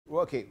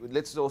Well, okay,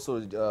 let's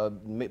also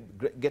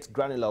get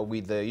granular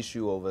with the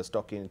issue of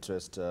stock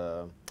interest.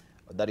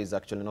 That is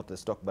actually not the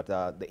stock, but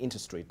the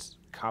interest rate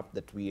cap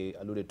that we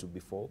alluded to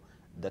before,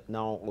 that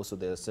now also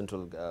the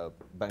central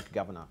bank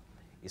governor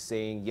is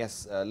saying,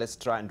 yes, let's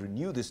try and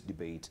renew this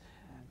debate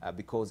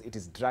because it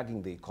is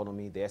dragging the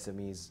economy, the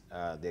SMEs,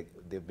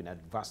 they've been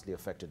adversely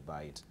affected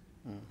by it.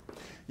 Mm.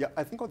 Yeah,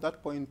 I think on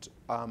that point,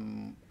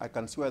 I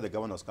can see where the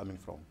governor is coming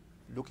from.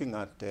 Looking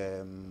at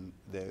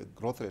the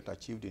growth rate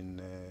achieved in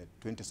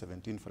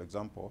 2017, for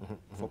example,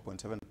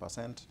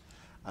 4.7%,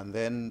 and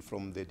then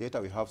from the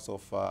data we have so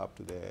far up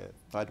to the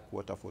third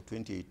quarter for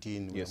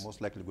 2018, we're most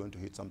likely going to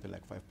hit something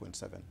like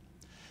 5.7.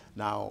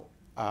 Now,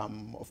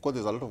 of course,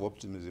 there's a lot of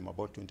optimism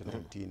about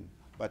 2019,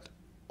 but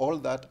all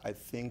that, I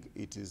think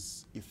it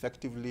is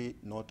effectively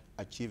not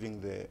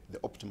achieving the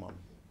optimum.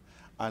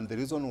 And the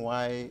reason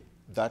why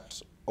that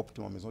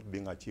optimum is not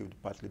being achieved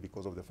partly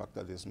because of the fact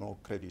that there's no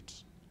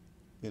credit,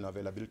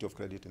 availability of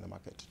credit in the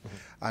market.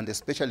 And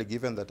especially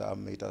given that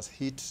it has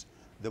hit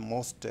the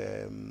most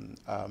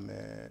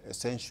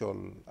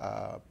essential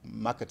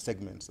market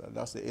segments,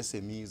 that's the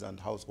SMEs and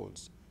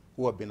households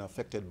who have been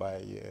affected by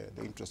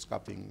the interest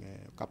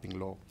capping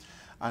law.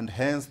 And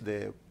hence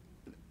the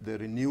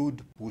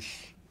renewed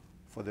push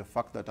for the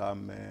fact that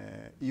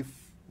if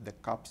the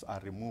caps are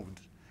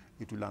removed,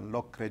 it will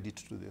unlock credit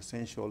to the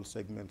essential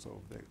segments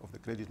of the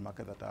credit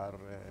market that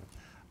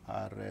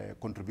are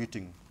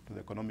contributing to the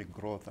economic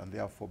growth and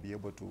therefore be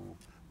able to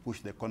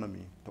push the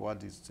economy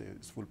towards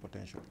its full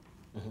potential.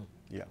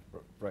 Yeah.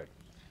 Right.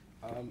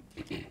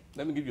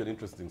 Let me give you an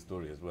interesting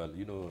story as well.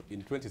 You know,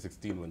 in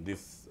 2016, when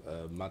this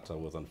matter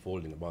was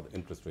unfolding about the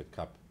interest rate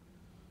cap,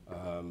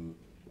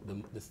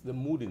 the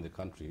mood in the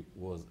country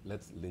was,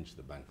 let's lynch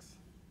the banks.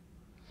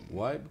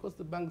 Why? Because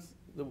the banks,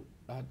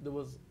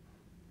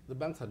 the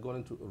banks had gone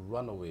into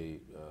runaway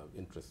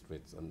interest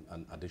rates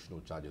and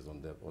additional charges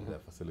on their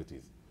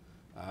facilities.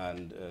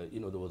 And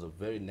there was a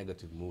very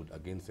negative mood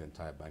against the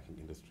entire banking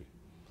industry.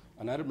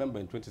 And I remember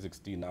in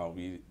 2016 now,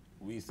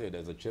 we said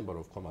as a Chamber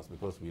of Commerce,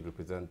 because we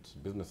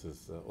represent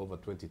businesses, over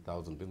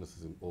 20,000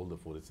 businesses in all the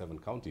 47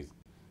 counties,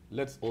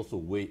 let's also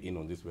weigh in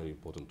on this very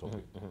important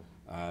topic.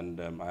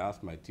 And I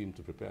asked my team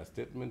to prepare a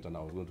statement, and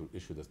I was going to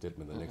issue the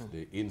statement the next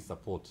day in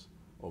support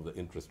of the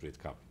interest rate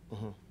cap.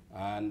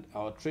 And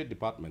our trade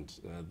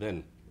department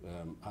then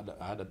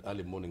had an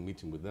early morning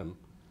meeting with them,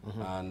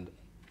 and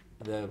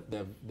their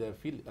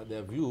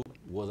view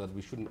was that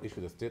we shouldn't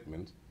issue the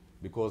statement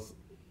because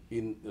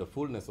in the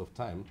fullness of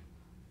time,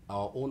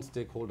 our own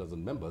stakeholders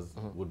and members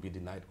would be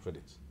denied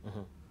credit.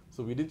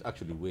 So we didn't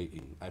actually weigh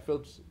in. I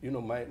felt,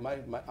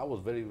 I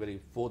was very, very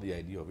for the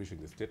idea of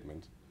issuing the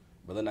statement,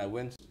 but then I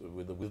went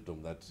with the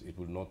wisdom that it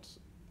will not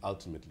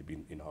ultimately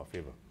be in our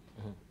favor.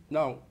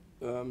 Now,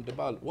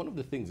 Debarl, one of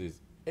the things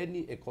is,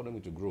 any economy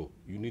to grow,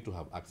 you need to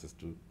have access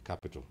to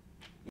capital.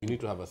 You need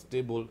to have a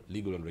stable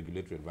legal and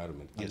regulatory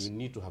environment. And you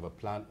need to have a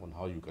plan on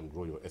how you can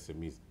grow your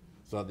SMEs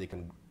so that they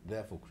can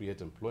therefore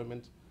create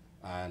employment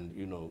and,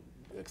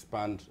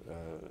 expand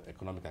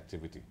economic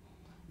activity.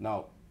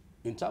 Now,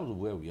 in terms of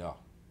where we are,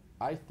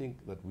 I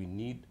think that we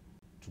need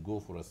to go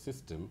for a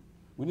system.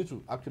 We need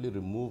to actually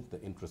remove the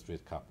interest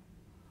rate cap.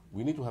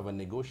 We need to have a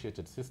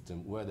negotiated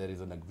system where there is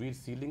an agreed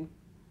ceiling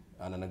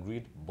and an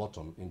agreed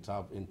bottom in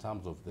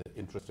terms of the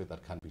interest rate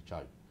that can be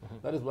charged.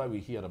 That is why we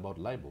hear about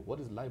LIBOR.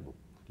 What is LIBOR?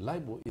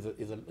 LIBOR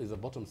is a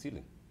bottom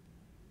ceiling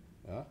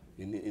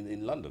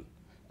in London.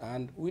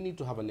 And we need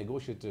to have a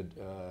negotiated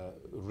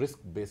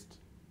risk-based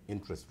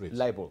interest rate.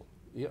 LIBOR?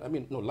 Yeah,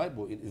 no,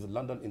 LIBOR is a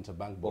London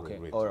interbank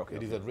borrowing rate.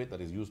 It is a rate that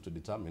is used to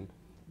determine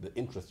the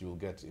interest you will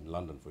get in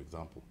London, for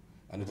example.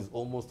 And it is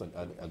almost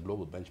a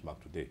global benchmark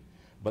today.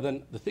 But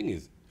then the thing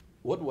is,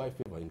 what do I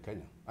favor in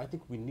Kenya? I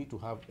think we need to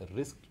have a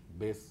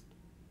risk-based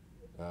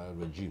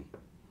regime,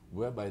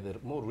 whereby the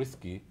more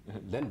risky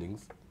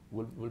lendings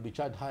will be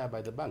charged higher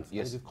by the banks.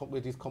 Yes.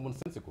 It is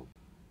commonsensical.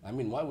 I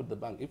mean, why would the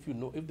bank, if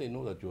they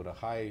know that you're a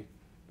high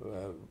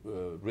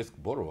risk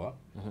borrower,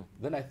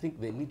 then I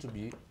think they need to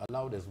be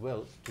allowed as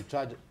well to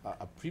charge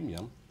a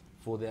premium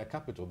for their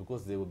capital,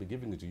 because they will be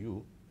giving it to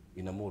you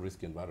in a more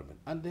risky environment.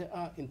 And there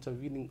are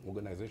intervening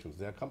organizations.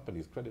 There are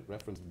companies, Credit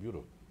Reference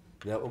Bureau.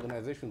 There are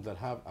organizations that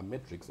have a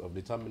matrix of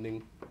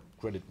determining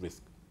credit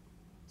risk.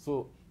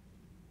 So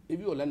if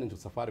you are lending to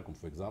Safaricom,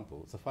 for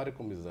example,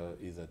 Safaricom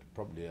is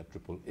probably a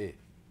AAA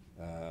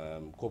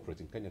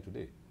corporate in Kenya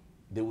today.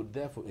 They would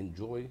therefore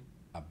enjoy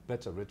a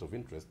better rate of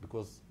interest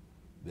because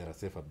they're a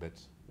safer bet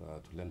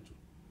to lend to.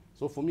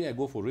 So for me, I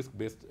go for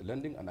risk-based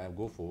lending, and I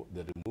go for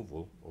the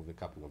removal of the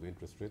capping of the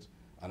interest rates,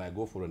 and I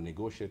go for a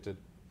negotiated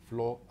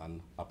floor and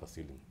upper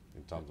ceiling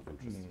in terms of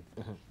interest.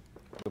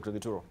 Dr.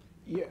 Gituru?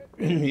 Yeah,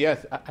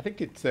 yes, I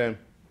think it's, I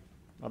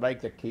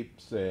like the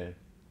KIP's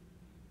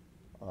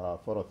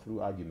follow-through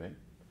argument.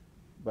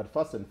 But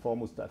first and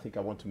foremost, I think I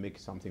want to make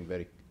something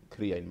very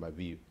clear in my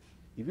view.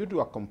 If you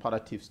do a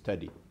comparative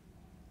study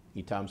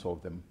in terms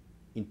of the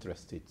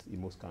interest rates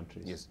in most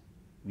countries,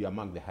 we are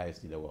among the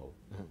highest in the world,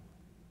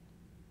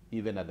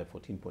 even at the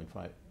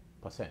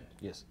 14.5%.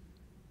 Yes.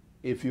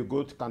 If you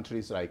go to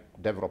countries like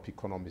developed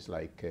economies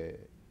like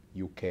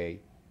UK,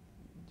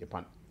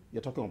 Japan.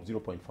 You're talking of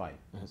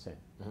 0.5%.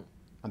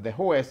 And the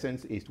whole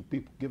essence is to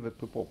give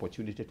people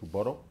opportunity to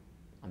borrow,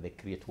 and they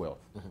create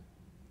wealth.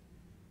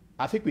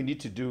 I think we need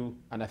to do,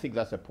 and I think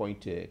that's the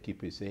point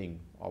Kip is saying,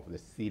 of the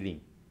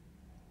ceiling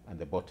and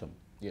the bottom.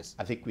 Yes.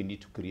 I think we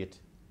need to create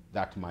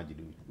that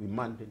margin. We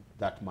mandate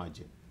that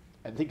margin.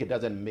 I think it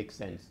doesn't make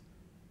sense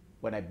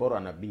when I borrow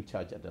and I'm being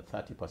charged at the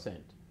 30%,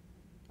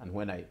 and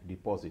when I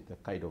deposit the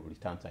kind of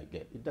returns I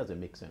get. It doesn't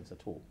make sense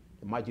at all.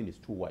 The margin is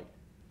too wide.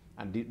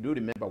 And do you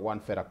remember one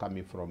fella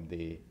coming from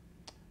the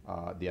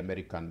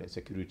American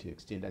Security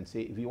Exchange and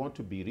say, if you want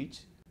to be rich,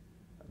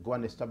 go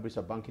and establish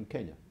a bank in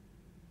Kenya?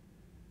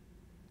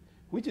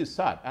 Which is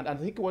sad. And I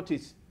think what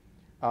is,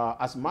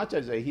 as much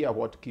as I hear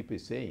what Kip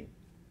is saying,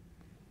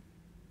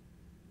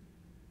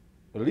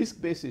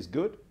 risk base is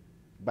good,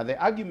 but the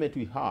argument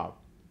we have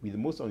with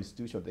most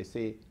institutions, they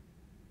say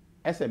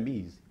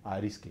SMEs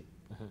are risky.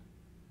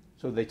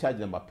 So they charge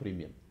them a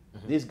premium.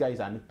 These guys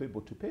are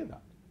unable to pay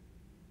that.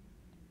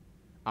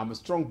 I'm a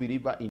strong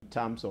believer in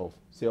terms of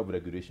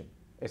self-regulation,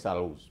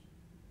 SROs.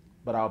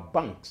 But our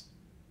banks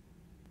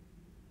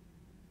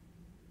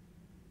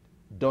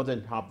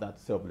doesn't have that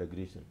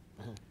self-regulation.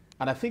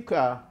 And I think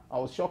I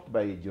was shocked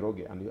by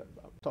Jiroge, and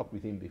I talked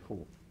with him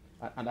before.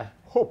 And I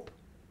hope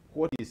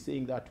what he's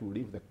saying that will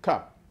leave the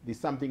cap. There's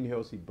something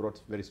else he brought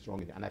very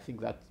strongly. And I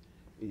think that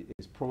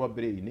is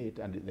probably in it,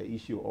 and the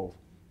issue of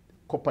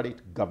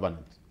corporate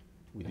governance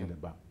within the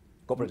bank.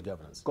 Corporate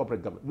governance.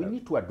 Corporate governance. We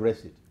need to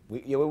address it.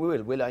 We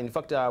will. In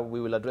fact,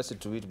 we will address it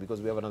to it because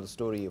we have another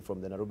story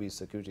from the Nairobi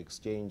Security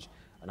Exchange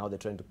and how they're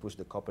trying to push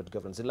the corporate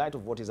governance. In light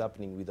of what is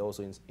happening with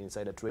also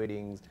insider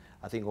tradings,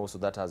 I think also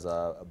that has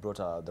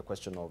brought the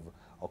question of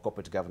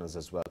corporate governance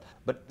as well.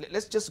 But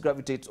let's just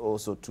gravitate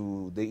also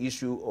to the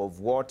issue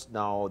of what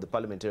now the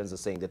parliamentarians are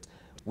saying, that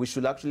we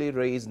should actually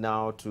raise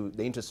now to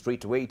the interest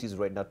rate where it is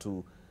right now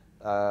to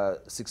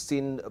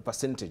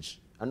 16%,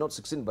 and not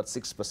 16 but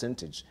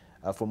 6%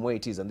 from where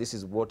it is, and this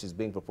is what is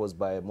being proposed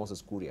by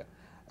Moses Kuria.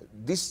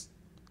 This,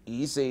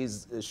 he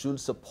says, should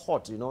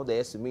support, the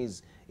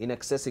SMEs in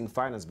accessing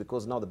finance,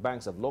 because now the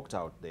banks have locked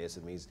out the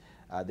SMEs.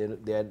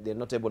 They're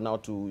not able now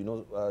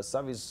to,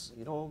 service,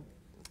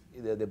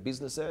 their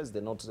businesses.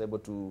 They're not able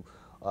to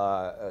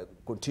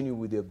continue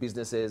with their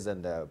businesses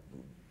and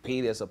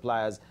pay their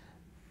suppliers.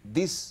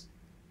 This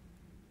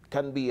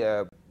can be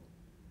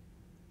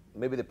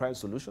maybe the prime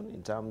solution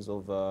in terms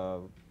of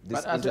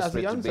this interest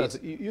rate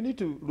debate. You need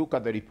to look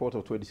at the report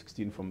of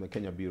 2016 from the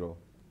Kenya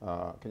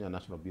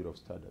National Bureau of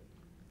Standards,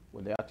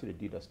 when they actually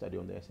did a study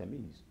on the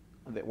SMEs.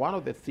 And one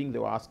of the things they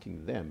were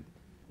asking them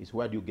is,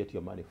 where do you get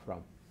your money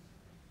from?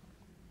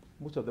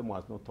 Most of them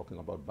was not talking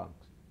about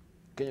banks.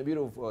 Kenya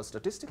Bureau of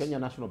Statistics? Kenya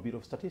National Bureau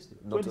of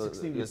Statistics,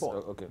 2016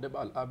 report. Okay.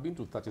 Debarl, I've been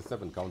to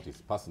 37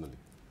 counties personally,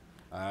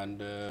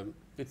 and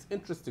it's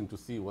interesting to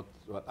see what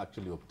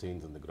actually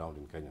obtains on the ground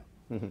in Kenya.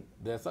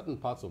 There are certain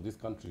parts of this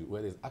country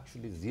where there's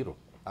actually zero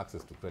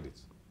access to credit.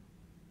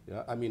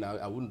 Yeah, I mean,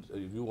 I wouldn't,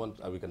 if you want,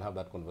 we can have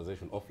that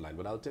conversation offline,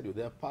 but I'll tell you,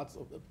 there are parts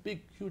of,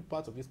 huge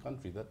parts of this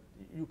country that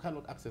you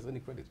cannot access any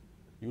credit.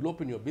 You'll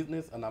open your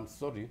business, and I'm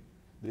sorry,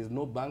 there's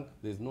no bank,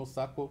 there's no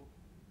SACCO,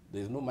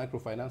 there's no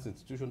microfinance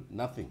institution,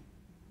 nothing.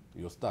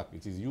 You're stuck.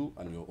 It is you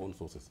and your own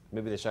sources.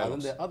 Maybe the shadows.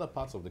 And then there are other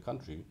parts of the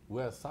country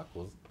where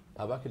SACCOs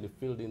have actually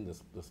filled in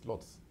the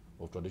slots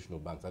of traditional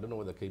banks. I don't know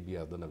whether KB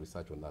has done a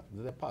research on that.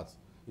 There are parts.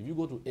 If you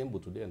go to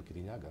Embu today and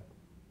Kirinyaga,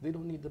 they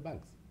don't need the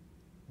banks.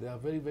 There are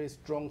very, very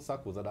strong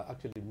SACCOs that are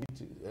actually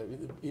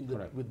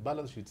with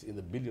balance sheets in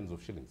the billions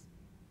of shillings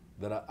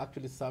that are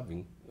actually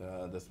serving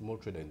the small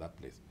trader in that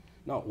place.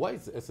 Now, why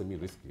is the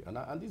SME risky?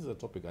 And this is a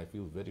topic I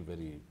feel very,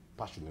 very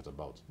passionate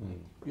about.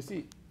 You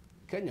see,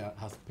 Kenya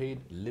has paid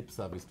lip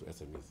service to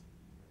SMEs.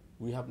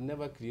 We have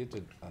never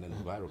created an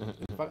environment.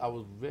 In fact, I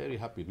was very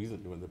happy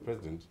recently when the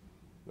president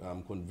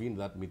convened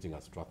that meeting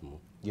at Strathmore,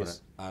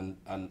 yes, and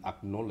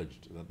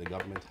acknowledged that the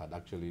government had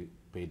actually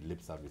paid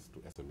lip service to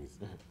SMEs.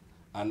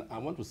 And I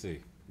want to say,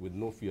 with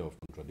no fear of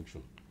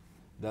contradiction,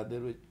 that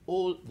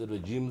all the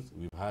regimes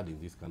we've had in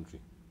this country,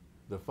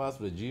 the first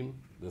regime,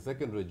 the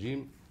second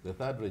regime, the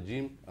third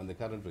regime, and the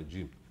current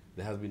regime,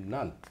 there has been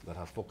none that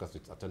has focused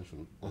its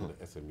attention on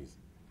the SMEs.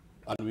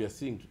 And we are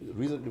seeing,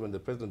 recently when the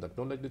president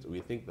acknowledged it, we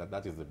think that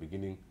that is the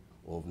beginning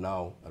of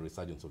now a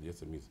resurgence of the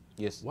SMEs.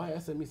 Yes. Why are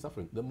SMEs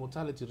suffering? The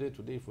mortality rate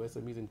today for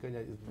SMEs in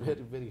Kenya is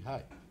very, very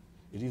high.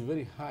 It is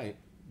very high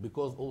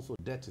because also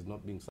debt is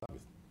not being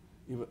serviced.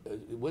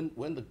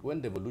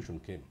 When devolution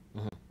came,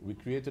 we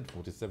created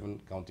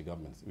 47 county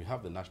governments. We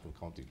have the national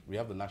county. We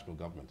have the national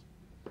government.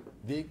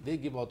 They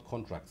give out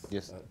contracts,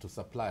 yes, to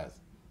suppliers.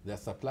 There are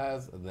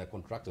suppliers and there are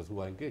contractors who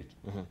are engaged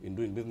in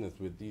doing business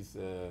with these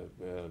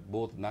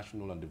both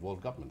national and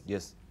devolved governments.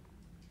 Yes.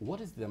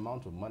 What is the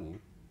amount of money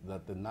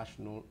that the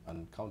national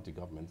and county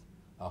governments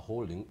are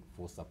holding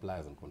for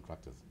suppliers and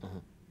contractors?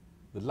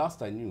 The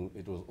last I knew,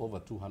 it was over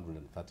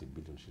 230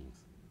 billion shillings.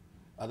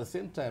 At the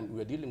same time,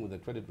 we are dealing with a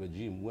credit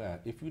regime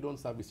where if you don't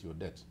service your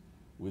debt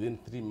within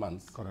 3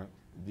 months,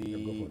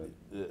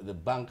 the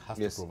bank has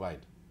to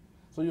provide.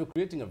 So you're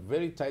creating a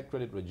very tight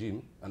credit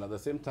regime, and at the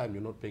same time,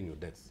 you're not paying your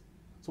debts.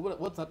 So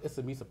what's that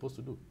SME supposed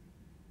to do?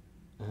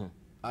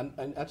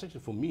 And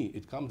actually, for me,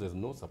 it comes as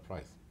no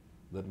surprise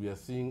that we are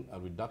seeing a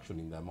reduction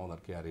in the amount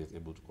that KRA is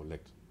able to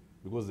collect.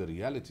 Because the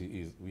reality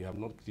is we have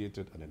not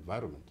created an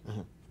environment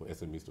for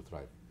SMEs to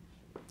thrive.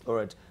 All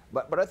right.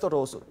 But I thought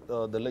also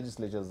the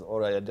legislatures,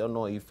 or I don't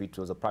know if it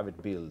was a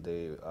private bill,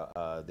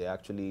 they're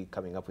actually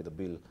coming up with a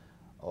bill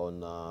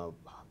on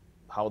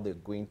how they're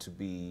going to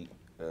be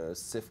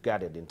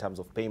safeguarded in terms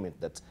of payment,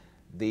 that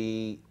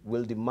they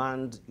will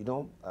demand, you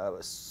know,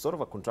 sort of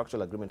a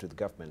contractual agreement with the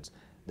government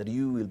that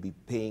you will be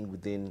paying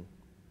within,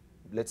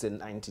 let's say,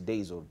 90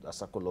 days or a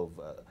circle of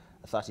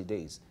 30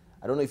 days.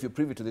 I don't know if you're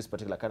privy to this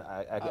particular kind.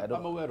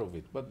 I'm aware of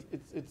it, but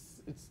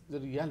it's the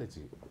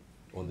reality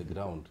on the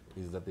ground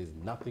is that there's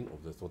nothing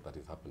of the sort that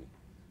is happening.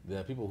 There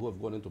are people who have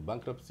gone into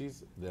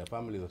bankruptcies. There are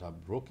families that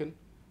have broken.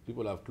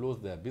 People have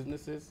closed their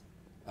businesses,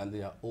 and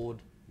they are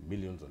owed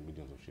millions and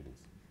millions of shillings.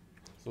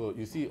 So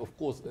you see, of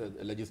course,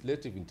 a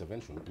legislative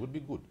intervention would be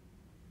good.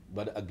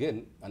 But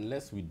again,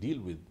 unless we deal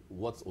with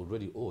what's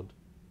already owed,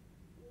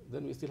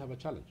 then we still have a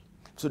challenge.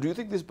 So do you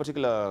think this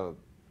particular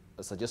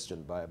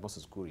suggestion by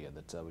Moses Kuria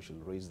that we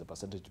should raise the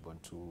percentage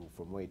point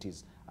from where it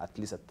is at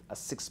least at a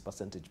 6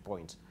 percentage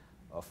point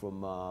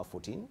from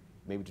 14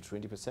 maybe to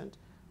 20%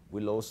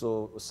 will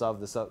also serve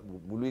the,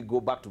 will we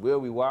go back to where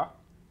we were?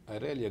 I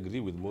really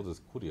agree with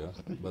Moses Kuria,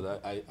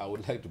 but I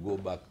would like to go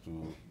back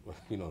to,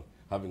 you know,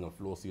 having a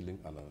floor ceiling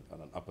and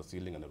an upper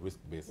ceiling and a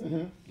risk-based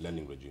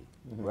lending regime.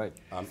 Right.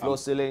 Floor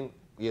ceiling,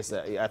 yes,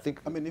 I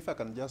think. I mean, if I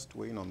can just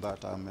weigh in on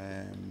that,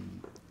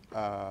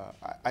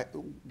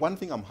 one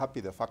thing I'm happy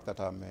the fact that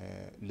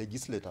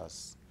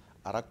legislators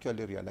are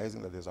actually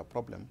realizing that there's a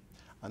problem,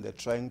 and they're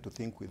trying to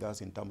think with us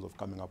in terms of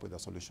coming up with a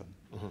solution.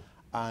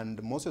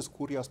 And Moses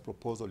Kuria's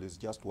proposal is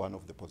just one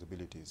of the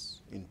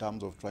possibilities in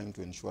terms of trying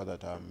to ensure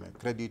that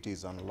credit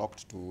is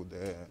unlocked to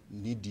the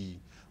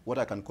needy, what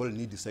I can call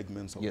needy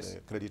segments of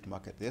the credit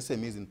market. The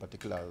SMEs in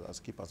particular,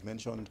 as Kip has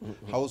mentioned,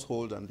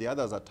 household, and the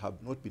others that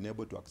have not been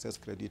able to access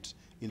credit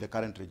in the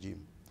current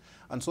regime.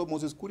 And so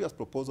Moses Kuria's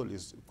proposal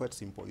is quite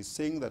simple. He's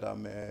saying that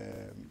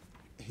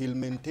he'll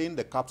maintain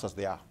the caps as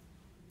they are.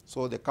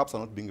 So the caps are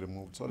not being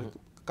removed. So the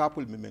cap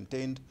will be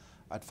maintained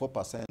at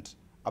 4%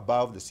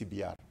 above the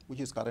CBR, which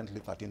is currently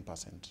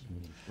 13%.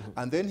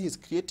 And then he's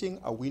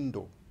creating a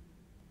window,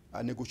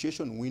 a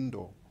negotiation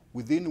window,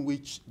 within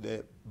which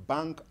the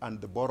bank and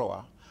the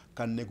borrower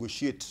can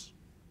negotiate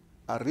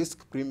a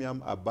risk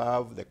premium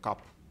above the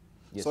cap.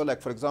 So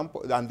like, for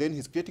example, and then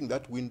he's creating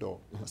that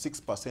window, a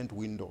 6%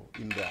 window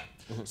in there.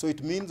 So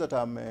it means that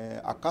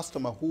a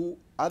customer who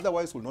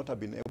otherwise will not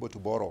have been able to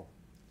borrow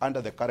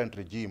under the current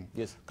regime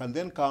can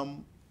then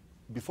come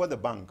before the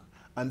bank,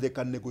 and they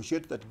can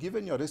negotiate that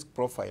given your risk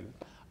profile,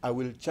 I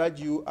will charge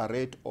you a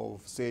rate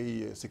of,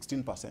 say,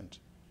 16%,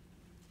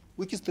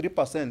 which is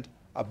 3%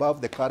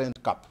 above the current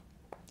cap.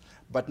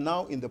 But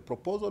now in the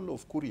proposal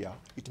of Kuria,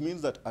 it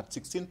means that at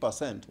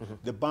 16%,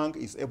 the bank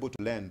is able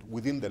to lend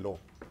within the law.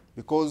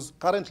 Because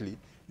currently,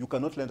 you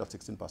cannot lend at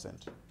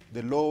 16%.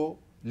 The law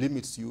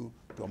limits you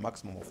to a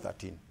maximum of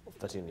 13.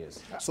 13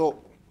 years.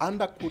 So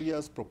under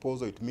Kuria's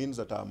proposal, it means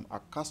that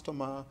a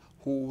customer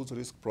whose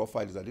risk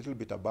profile is a little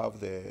bit above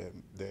the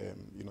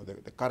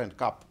current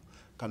cap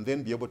can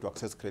then be able to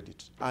access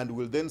credit, and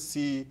will then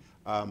see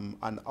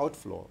an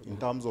outflow in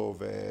terms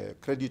of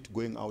credit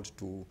going out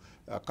to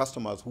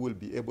customers who will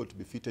be able to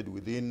be fitted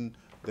within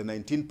the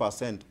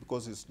 19%,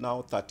 because it's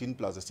now 13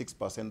 plus the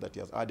 6% that he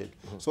has added.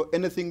 So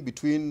anything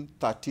between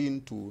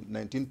 13 to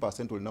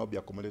 19% will now be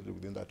accommodated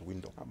within that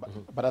window.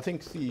 But I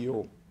think,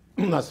 CEO,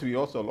 as we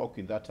also look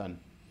in that, and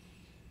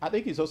I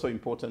think it's also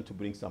important to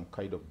bring some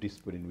kind of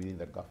discipline within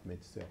the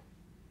government itself.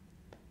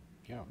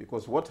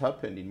 Because what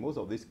happened in most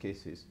of these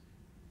cases,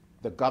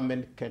 the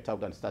government came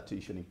out and started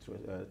issuing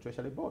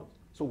treasury bonds.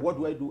 So what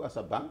do I do as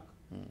a bank?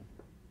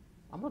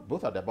 I'm not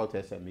bothered about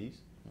SMEs.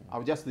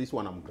 I'm just this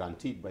one I'm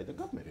granted by the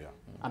government.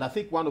 And I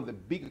think one of the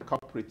big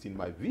culprits in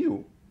my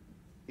view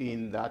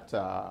in that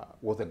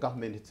was the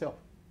government itself.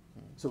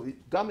 So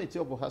government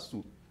itself has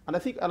to, and I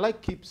think I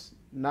like Kip's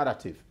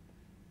narrative.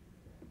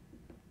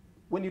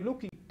 When you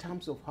look in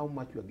terms of how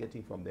much you are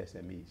getting from the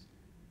SMEs,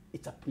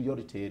 it's a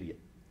priority area.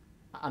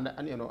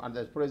 And you know, and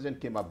the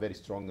president came up very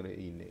strongly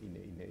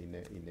in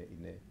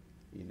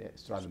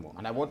Strasbourg.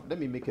 And let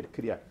me make it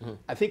clear.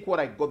 I think what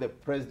I got the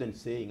president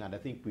saying, and I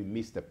think we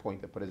missed the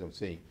point the president was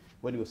saying,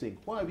 when he was saying,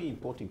 why are we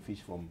importing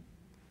fish from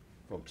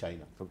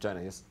China? From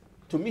China, yes.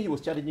 To me, he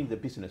was challenging the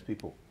business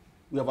people.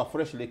 We have a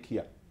fresh lake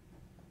here,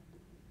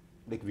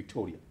 Lake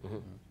Victoria.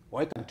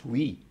 Why can't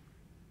we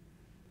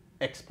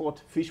export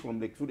fish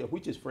from Lake Victoria,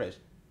 which is fresh,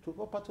 to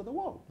other parts of the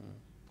world?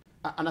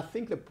 And I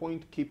think the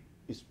point, Kip,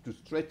 is to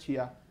stretch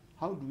here.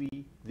 How do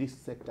we, this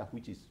sector,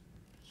 which is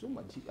so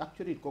much,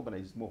 actually it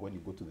organizes more when you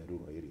go to the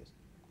rural areas.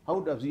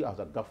 How does we as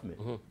a government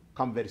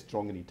come very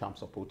strongly in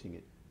terms of supporting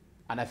it?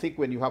 And I think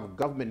when you have a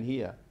government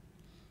here,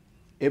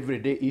 every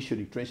day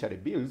issuing treasury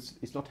bills,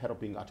 it's not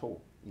helping at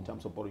all in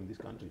terms of borrowing this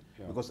country.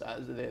 Because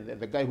as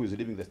the guy who is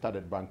leading the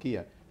Standard Bank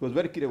here, he was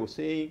very clear, was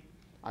saying,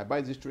 I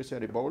buy these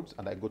treasury bonds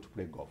and I go to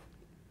play golf.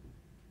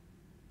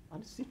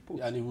 And sit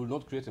put. And it will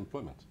not create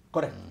employment.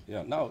 Correct.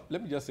 Yeah. Now,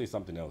 let me just say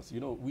something else. You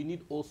know, we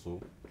need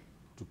also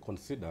to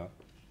consider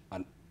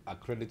a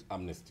credit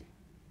amnesty.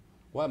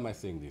 Why am I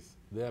saying this?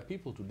 There are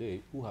people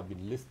today who have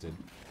been listed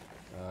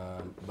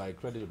by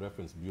Credit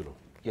Reference Bureau.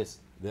 Yes.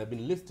 They have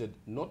been listed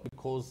not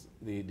because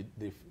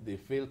they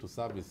failed to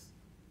service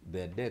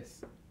their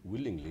debts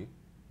willingly,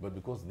 but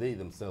because they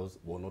themselves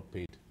were not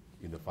paid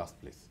in the first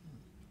place.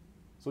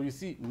 So you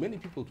see, many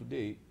people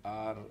today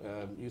are,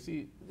 you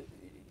see,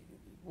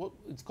 well,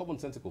 it's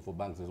commonsensical for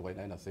banks, as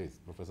Wainaina says,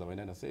 Professor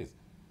Wainaina says.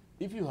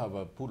 If you have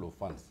a pool of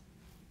funds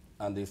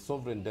and there's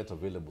sovereign debt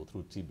available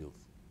through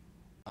T-bills,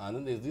 and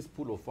then there's this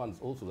pool of funds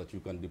also that you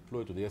can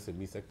deploy to the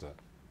SME sector,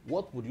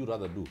 what would you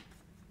rather do?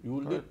 You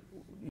will need,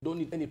 you don't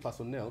need any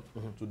personnel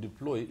to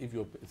deploy if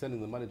you're sending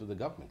the money to the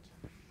government.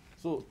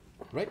 So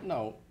right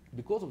now,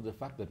 because of the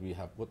fact that we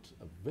have got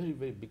a very,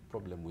 very big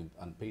problem with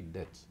unpaid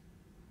debt,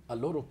 a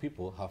lot of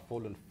people have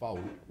fallen foul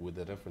with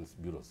the reference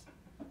bureaus.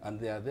 And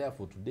they are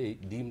therefore today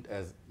deemed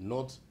as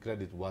not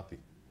credit worthy,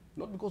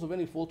 not because of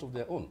any fault of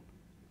their own.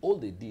 All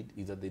they did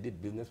is that they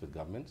did business with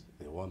government,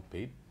 they weren't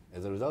paid.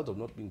 As a result of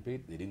not being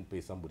paid, they didn't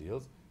pay somebody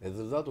else. As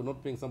a result of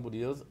not paying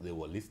somebody else, they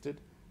were listed.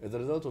 As a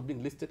result of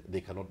being listed,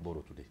 they cannot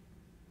borrow today.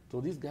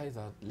 So these guys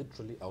are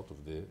literally out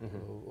of the,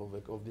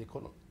 of the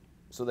economy.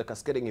 So the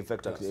cascading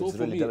effect actually so is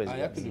really for me,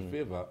 damaging. I actually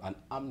favor an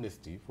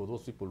amnesty for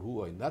those people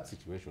who are in that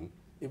situation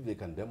if they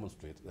can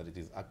demonstrate that it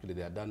is actually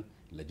they are done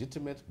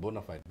legitimate,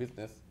 bona fide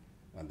business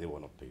and they were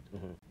not paid.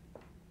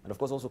 And of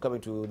course, also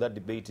coming to that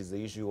debate is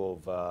the issue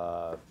of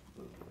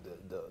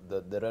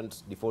the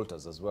rent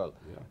defaulters as well.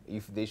 Yeah.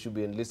 If they should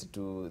be enlisted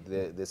to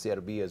the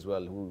CRB as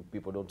well, who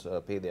people don't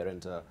pay their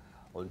rent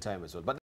on time as well. But